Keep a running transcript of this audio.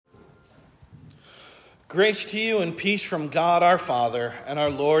Grace to you and peace from God our Father and our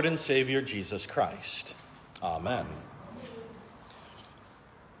Lord and Savior Jesus Christ. Amen.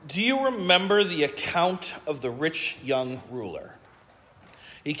 Do you remember the account of the rich young ruler?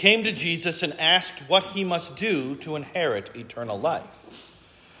 He came to Jesus and asked what he must do to inherit eternal life.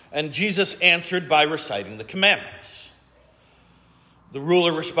 And Jesus answered by reciting the commandments. The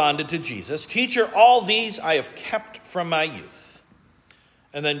ruler responded to Jesus, "Teacher, all these I have kept from my youth."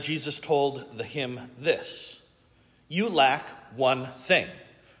 And then Jesus told him this, "You lack one thing.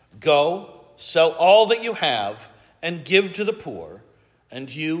 Go, sell all that you have and give to the poor, and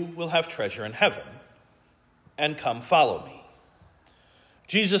you will have treasure in heaven. And come follow me."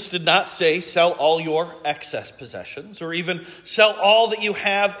 Jesus did not say, "Sell all your excess possessions," or even "Sell all that you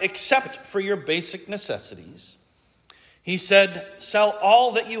have except for your basic necessities." He said, "Sell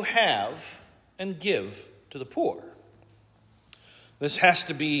all that you have and give to the poor." This has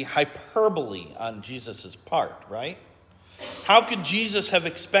to be hyperbole on Jesus' part, right? How could Jesus have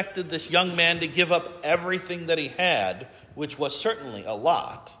expected this young man to give up everything that he had, which was certainly a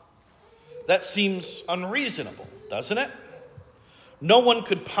lot? That seems unreasonable, doesn't it? No one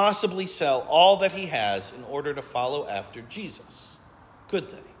could possibly sell all that he has in order to follow after Jesus, could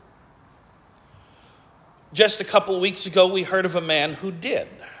they? Just a couple of weeks ago, we heard of a man who did,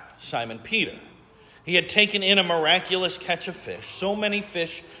 Simon Peter. He had taken in a miraculous catch of fish, so many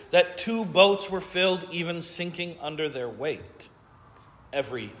fish that 2 boats were filled, even sinking under their weight.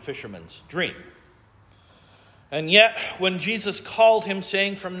 Every fisherman's dream. And yet, when Jesus called him,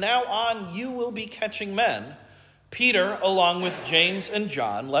 saying, "From now on you will be catching men," Peter, along with James and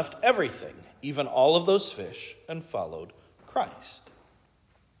John, left everything, even all of those fish, and followed Christ.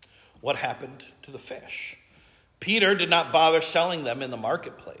 What happened to the fish? Peter did not bother selling them in the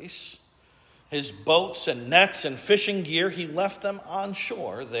marketplace. His boats and nets and fishing gear, he left them on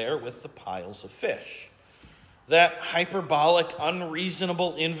shore there with the piles of fish. That hyperbolic,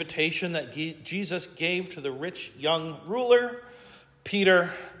 unreasonable invitation that Jesus gave to the rich young ruler,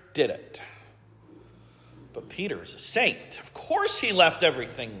 Peter did it. But Peter is a saint. Of course he left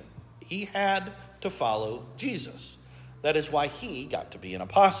everything he had to follow Jesus. That is why he got to be an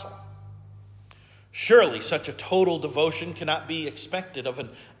apostle. Surely such a total devotion cannot be expected of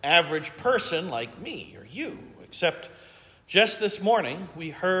an average person like me or you, except just this morning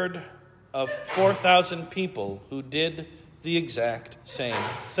we heard of 4,000 people who did the exact same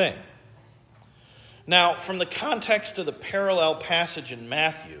thing. Now, from the context of the parallel passage in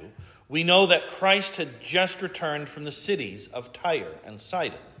Matthew, we know that Christ had just returned from the cities of Tyre and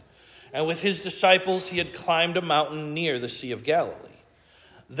Sidon, and with his disciples he had climbed a mountain near the Sea of Galilee.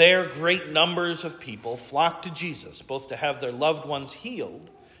 There, great numbers of people flocked to Jesus, both to have their loved ones healed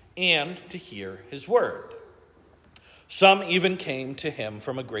and to hear his word. Some even came to him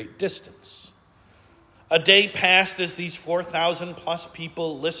from a great distance. A day passed as these 4,000 plus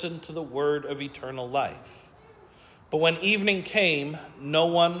people listened to the word of eternal life. But when evening came, no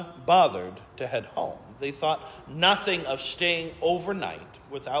one bothered to head home. They thought nothing of staying overnight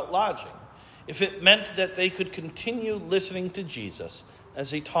without lodging, if it meant that they could continue listening to Jesus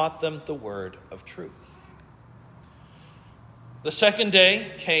as he taught them the word of truth. The second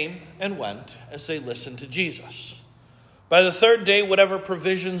day came and went as they listened to Jesus. By the third day, whatever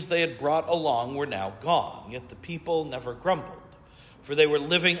provisions they had brought along were now gone, yet the people never grumbled, for they were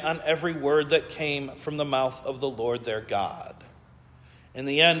living on every word that came from the mouth of the Lord their God. In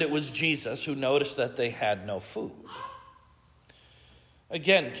the end, it was Jesus who noticed that they had no food.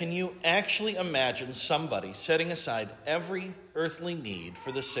 Again, can you actually imagine somebody setting aside every earthly need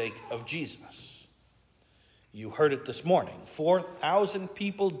for the sake of Jesus? You heard it this morning. 4,000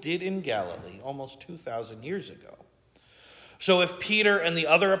 people did in Galilee almost 2,000 years ago. So if Peter and the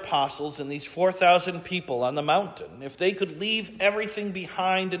other apostles and these 4,000 people on the mountain, if they could leave everything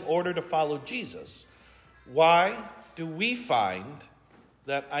behind in order to follow Jesus, why do we find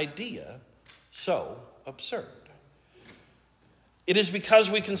that idea so absurd? It is because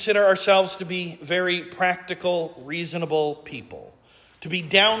we consider ourselves to be very practical, reasonable people, to be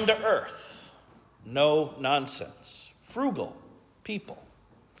down to earth, no nonsense, frugal people.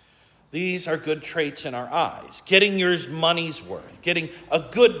 These are good traits in our eyes. Getting your money's worth, getting a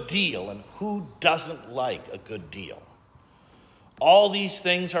good deal, and who doesn't like a good deal? All these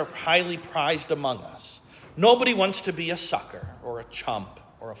things are highly prized among us. Nobody wants to be a sucker or a chump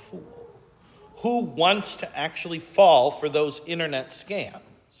or a fool. Who wants to actually fall for those internet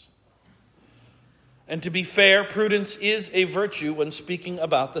scams? And to be fair, prudence is a virtue when speaking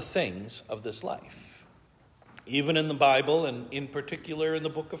about the things of this life. Even in the Bible, and in particular in the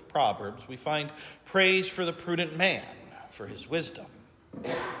book of Proverbs, we find praise for the prudent man, for his wisdom.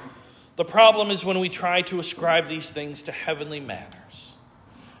 The problem is when we try to ascribe these things to heavenly manners.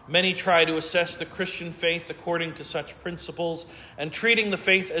 Many try to assess the Christian faith according to such principles and treating the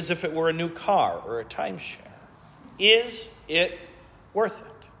faith as if it were a new car or a timeshare. Is it worth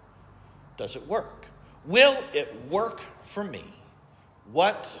it? Does it work? Will it work for me?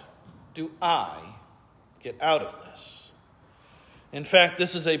 What do I get out of this? In fact,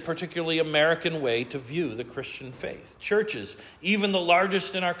 this is a particularly American way to view the Christian faith. Churches, even the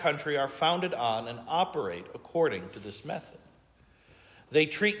largest in our country, are founded on and operate according to this method. They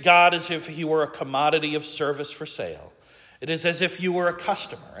treat God as if he were a commodity of service for sale. It is as if you were a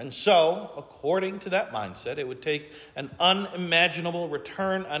customer. And so, according to that mindset, it would take an unimaginable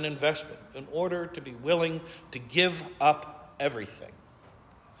return on investment in order to be willing to give up everything.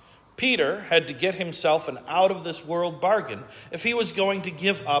 Peter had to get himself an out-of-this-world bargain if he was going to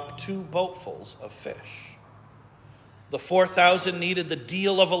give up 2 boatfuls of fish. The 4,000 needed the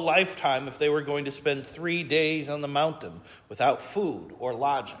deal of a lifetime if they were going to spend 3 days on the mountain without food or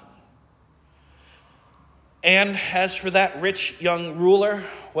lodging. And as for that rich young ruler,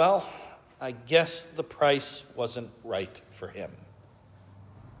 well, I guess the price wasn't right for him.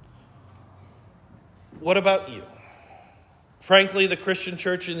 What about you? Frankly, the Christian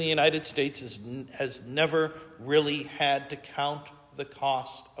church in the United States has never really had to count the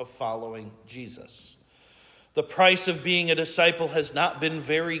cost of following Jesus. The price of being a disciple has not been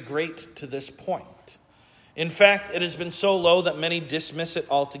very great to this point. In fact, it has been so low that many dismiss it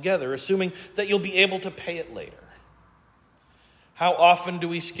altogether, assuming that you'll be able to pay it later. How often do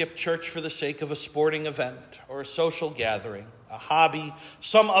we skip church for the sake of a sporting event or a social gathering, a hobby,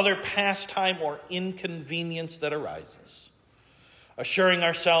 some other pastime or inconvenience that arises, assuring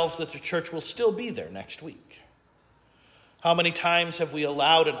ourselves that the church will still be there next week? How many times have we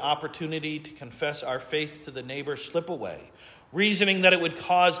allowed an opportunity to confess our faith to the neighbor slip away, reasoning that it would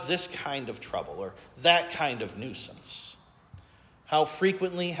cause this kind of trouble or that kind of nuisance? How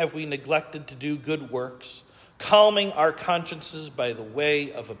frequently have we neglected to do good works, calming our consciences by the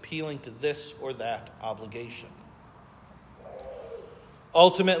way of appealing to this or that obligation?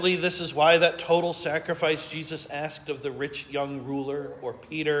 Ultimately, this is why that total sacrifice Jesus asked of the rich young ruler or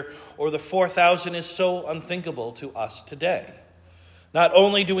Peter or the 4,000 is so unthinkable to us today. Not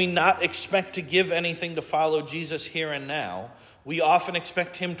only do we not expect to give anything to follow Jesus here and now, we often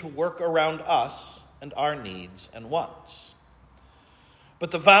expect him to work around us and our needs and wants.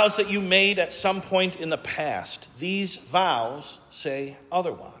 But the vows that you made at some point in the past, these vows say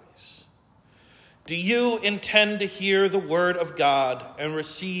otherwise. Do you intend to hear the word of God and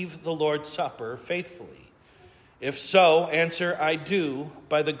receive the Lord's Supper faithfully? If so, answer, I do,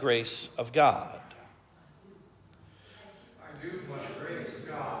 by the grace of God. I do, by the grace of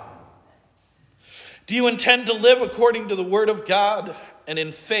God. Do you intend to live according to the word of God and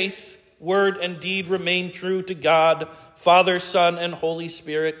in faith, word, and deed remain true to God, Father, Son, and Holy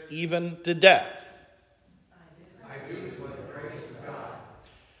Spirit, even to death?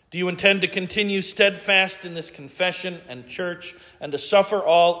 Do you intend to continue steadfast in this confession and church and to suffer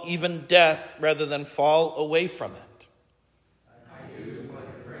all, even death, rather than fall away from it? I do, by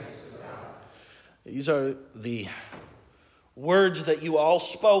the grace of God. These are the words that you all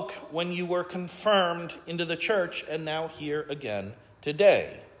spoke when you were confirmed into the church and now here again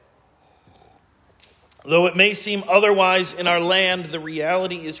today. Though it may seem otherwise in our land, the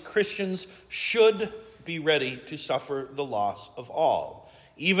reality is Christians should be ready to suffer the loss of all,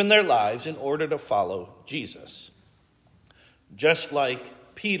 even their lives, in order to follow Jesus. Just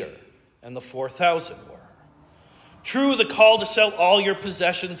like Peter and the 4,000 were. True, the call to sell all your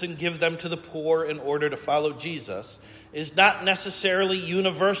possessions and give them to the poor in order to follow Jesus is not necessarily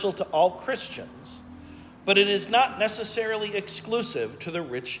universal to all Christians, but it is not necessarily exclusive to the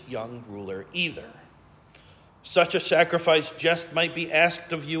rich young ruler either. Such a sacrifice just might be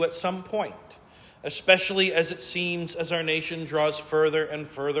asked of you at some point, especially as it seems as our nation draws further and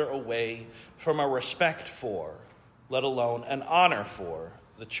further away from a respect for, let alone an honor for,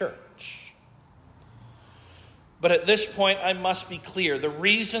 the church. But at this point, I must be clear. The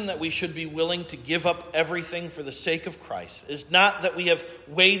reason that we should be willing to give up everything for the sake of Christ is not that we have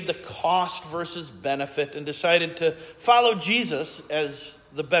weighed the cost versus benefit and decided to follow Jesus as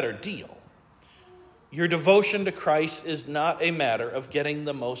the better deal. Your devotion to Christ is not a matter of getting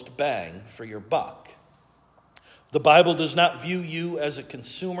the most bang for your buck. The Bible does not view you as a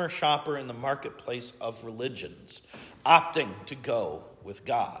consumer shopper in the marketplace of religions, opting to go with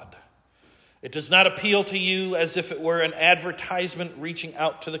God. It does not appeal to you as if it were an advertisement reaching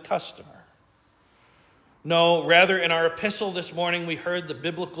out to the customer. No, rather, in our epistle this morning, we heard the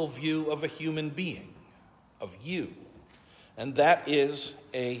biblical view of a human being, of you, and that is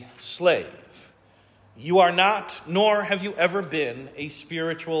a slave. You are not, nor have you ever been, a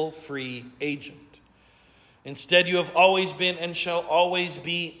spiritual free agent. Instead, you have always been and shall always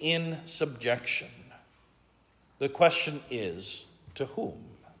be in subjection. The question is, to whom?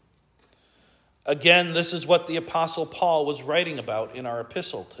 Again, this is what the Apostle Paul was writing about in our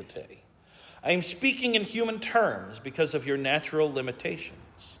epistle today. I am speaking in human terms because of your natural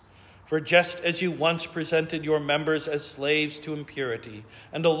limitations. For just as you once presented your members as slaves to impurity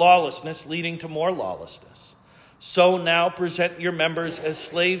and to lawlessness leading to more lawlessness, so now present your members as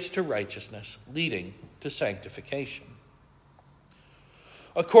slaves to righteousness leading to sanctification.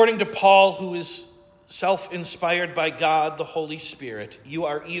 According to Paul, who is self-inspired by God, the Holy Spirit, you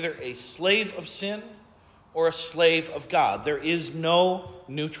are either a slave of sin or a slave of God. There is no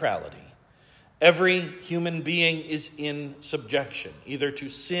neutrality. Every human being is in subjection, either to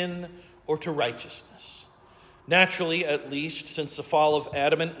sin or to righteousness. Naturally, at least since the fall of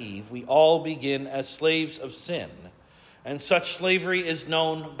Adam and Eve, we all begin as slaves of sin, and such slavery is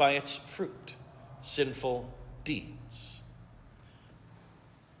known by its fruit, sinful deeds.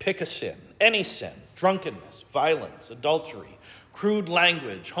 Pick a sin, any sin: drunkenness, violence, adultery, crude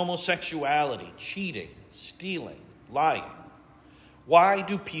language, homosexuality, cheating, stealing, lying. Why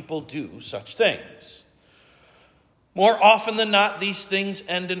do people do such things? More often than not, these things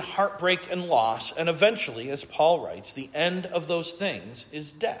end in heartbreak and loss, and eventually, as Paul writes, the end of those things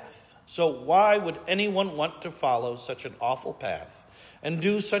is death. So why would anyone want to follow such an awful path and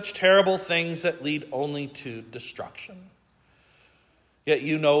do such terrible things that lead only to destruction? Yet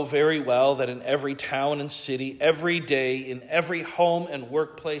you know very well that in every town and city, every day, in every home and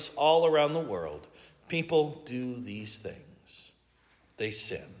workplace all around the world, people do these things. They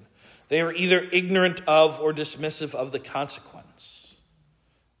sin. They are either ignorant of or dismissive of the consequence.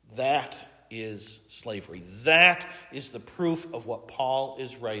 That is slavery. That is the proof of what Paul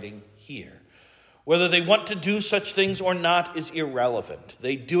is writing here. Whether they want to do such things or not is irrelevant.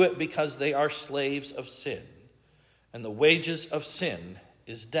 They do it because they are slaves of sin. And the wages of sin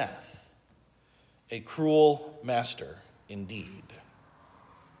is death. A cruel master indeed.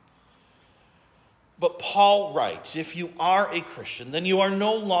 But Paul writes, if you are a Christian, then you are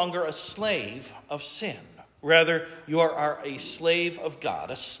no longer a slave of sin. Rather, you are a slave of God,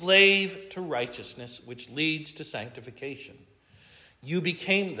 a slave to righteousness, which leads to sanctification. You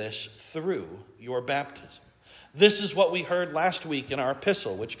became this through your baptism. This is what we heard last week in our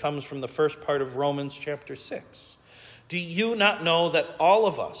epistle, which comes from the first part of Romans chapter 6. Do you not know that all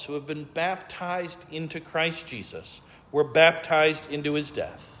of us who have been baptized into Christ Jesus were baptized into his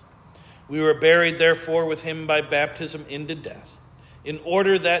death? We were buried, therefore, with him by baptism into death, in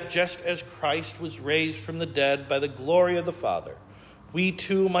order that just as Christ was raised from the dead by the glory of the Father, we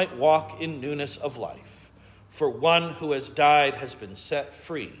too might walk in newness of life. For one who has died has been set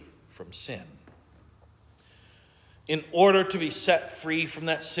free from sin. In order to be set free from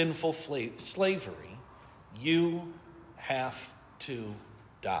that sinful slavery, you have to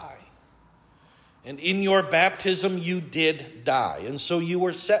die. And in your baptism, you did die. And so you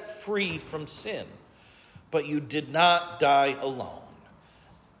were set free from sin. But you did not die alone.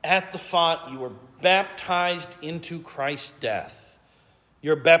 At the font, you were baptized into Christ's death.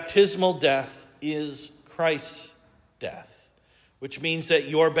 Your baptismal death is Christ's death, which means that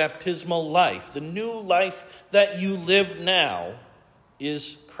your baptismal life, the new life that you live now,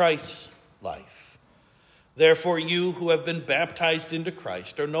 is Christ's life. Therefore, you who have been baptized into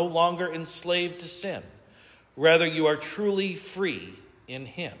Christ are no longer enslaved to sin. Rather, you are truly free in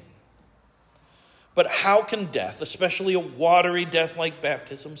him. But how can death, especially a watery death like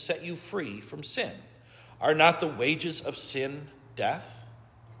baptism, set you free from sin? Are not the wages of sin death?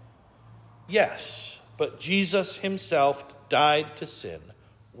 Yes, but Jesus himself died to sin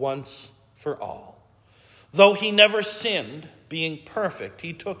once for all. Though he never sinned, being perfect,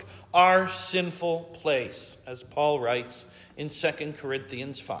 he took our sinful place, as Paul writes in 2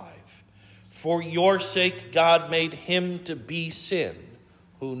 Corinthians 5. For your sake, God made him to be sin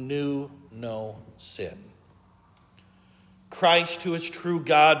who knew no sin. Christ, who is true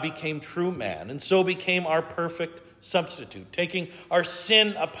God, became true man, and so became our perfect substitute, taking our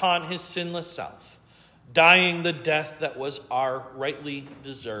sin upon his sinless self, dying the death that was our rightly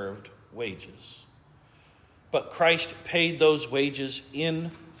deserved wages. But Christ paid those wages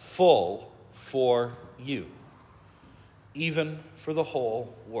in full for you, even for the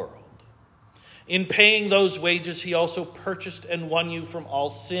whole world. In paying those wages, he also purchased and won you from all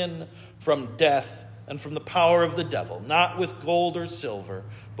sin, from death, and from the power of the devil, not with gold or silver,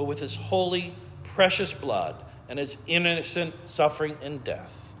 but with his holy, precious blood and his innocent suffering and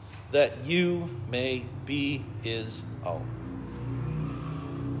death, that you may be his own.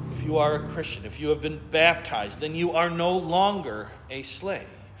 If you are a Christian, if you have been baptized, then you are no longer a slave.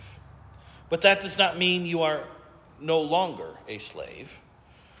 But that does not mean you are no longer a slave.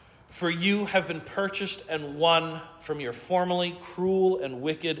 For you have been purchased and won from your formerly cruel and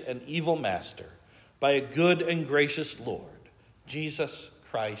wicked and evil master by a good and gracious Lord, Jesus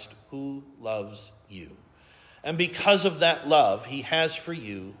Christ, who loves you. And because of that love, he has for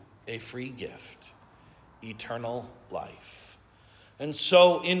you a free gift, eternal life. And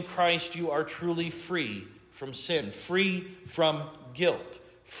so in Christ you are truly free from sin, free from guilt,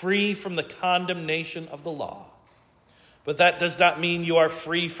 free from the condemnation of the law. But that does not mean you are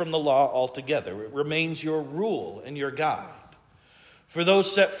free from the law altogether. It remains your rule and your guide. For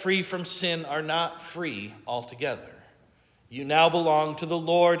those set free from sin are not free altogether. You now belong to the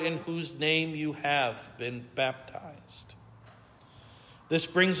Lord, in whose name you have been baptized. This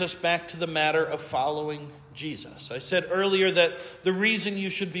brings us back to the matter of following Jesus. I said earlier that the reason you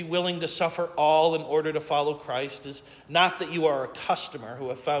should be willing to suffer all in order to follow Christ is not that you are a customer who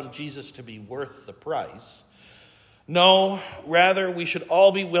have found Jesus to be worth the price. No, rather, we should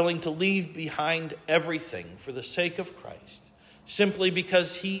all be willing to leave behind everything for the sake of Christ, simply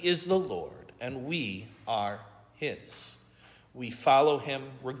because he is the Lord and we are his. We follow him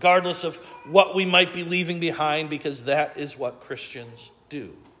regardless of what we might be leaving behind, because that is what Christians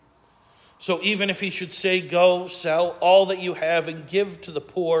do. So even if he should say, go, sell all that you have and give to the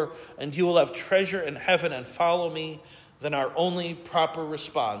poor, and you will have treasure in heaven, and follow me, then our only proper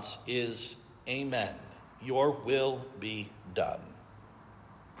response is, amen. Your will be done.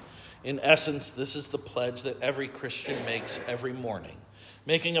 In essence, this is the pledge that every Christian makes every morning,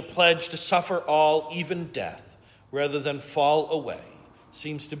 making a pledge to suffer all, even death, rather than fall away.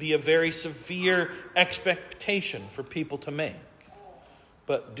 Seems to be a very severe expectation for people to make.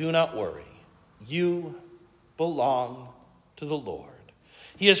 But do not worry. You belong to the Lord.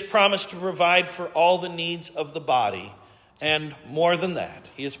 He has promised to provide for all the needs of the body. And more than that,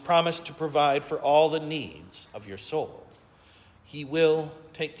 he has promised to provide for all the needs of your soul. He will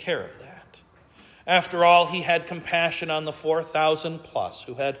take care of that. After all, he had compassion on the 4,000 plus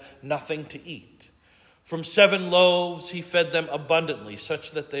who had nothing to eat. From 7 loaves, he fed them abundantly,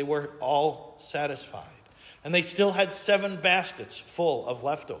 such that they were all satisfied. And they still had 7 baskets full of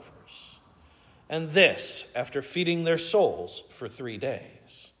leftovers. And this, after feeding their souls for 3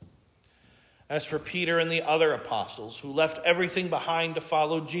 days. As for Peter and the other apostles who left everything behind to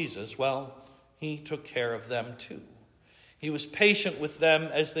follow Jesus, well, he took care of them too. He was patient with them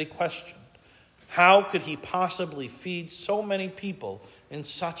as they questioned, how could he possibly feed so many people in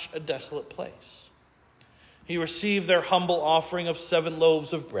such a desolate place? He received their humble offering of 7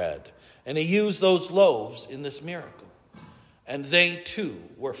 loaves of bread, and he used those loaves in this miracle. And they too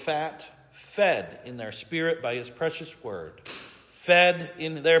were fed in their spirit by his precious word, fed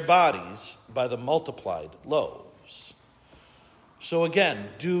in their bodies by the multiplied loaves. So again,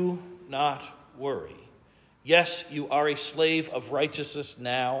 do not worry. Yes, you are a slave of righteousness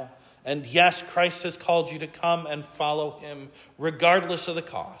now. And yes, Christ has called you to come and follow him regardless of the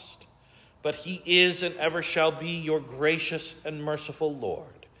cost. But he is and ever shall be your gracious and merciful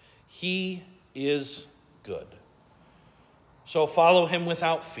Lord. He is good. So follow him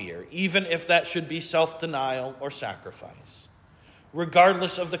without fear, even if that should be self-denial or sacrifice.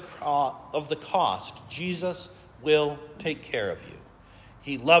 Regardless of the cost, Jesus will take care of you.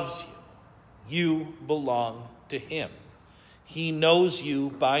 He loves you. You belong to him. He knows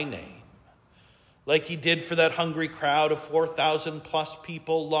you by name. Like he did for that hungry crowd of 4,000 plus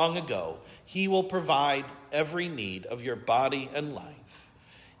people long ago, he will provide every need of your body and life.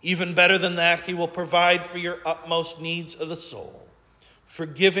 Even better than that, he will provide for your utmost needs of the soul,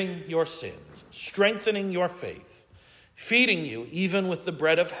 forgiving your sins, strengthening your faith, feeding you even with the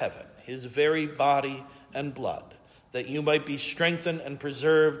bread of heaven, his very body and blood, that you might be strengthened and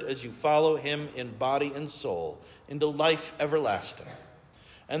preserved as you follow him in body and soul into life everlasting.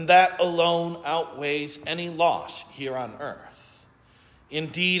 And that alone outweighs any loss here on earth.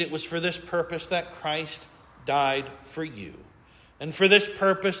 Indeed, it was for this purpose that Christ died for you, and for this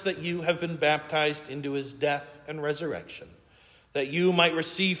purpose that you have been baptized into his death and resurrection, that you might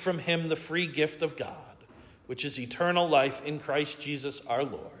receive from him the free gift of God, which is eternal life in Christ Jesus our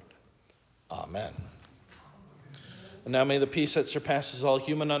Lord. Amen. And now may the peace that surpasses all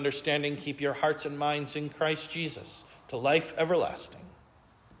human understanding keep your hearts and minds in Christ Jesus to life everlasting.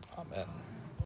 Amen.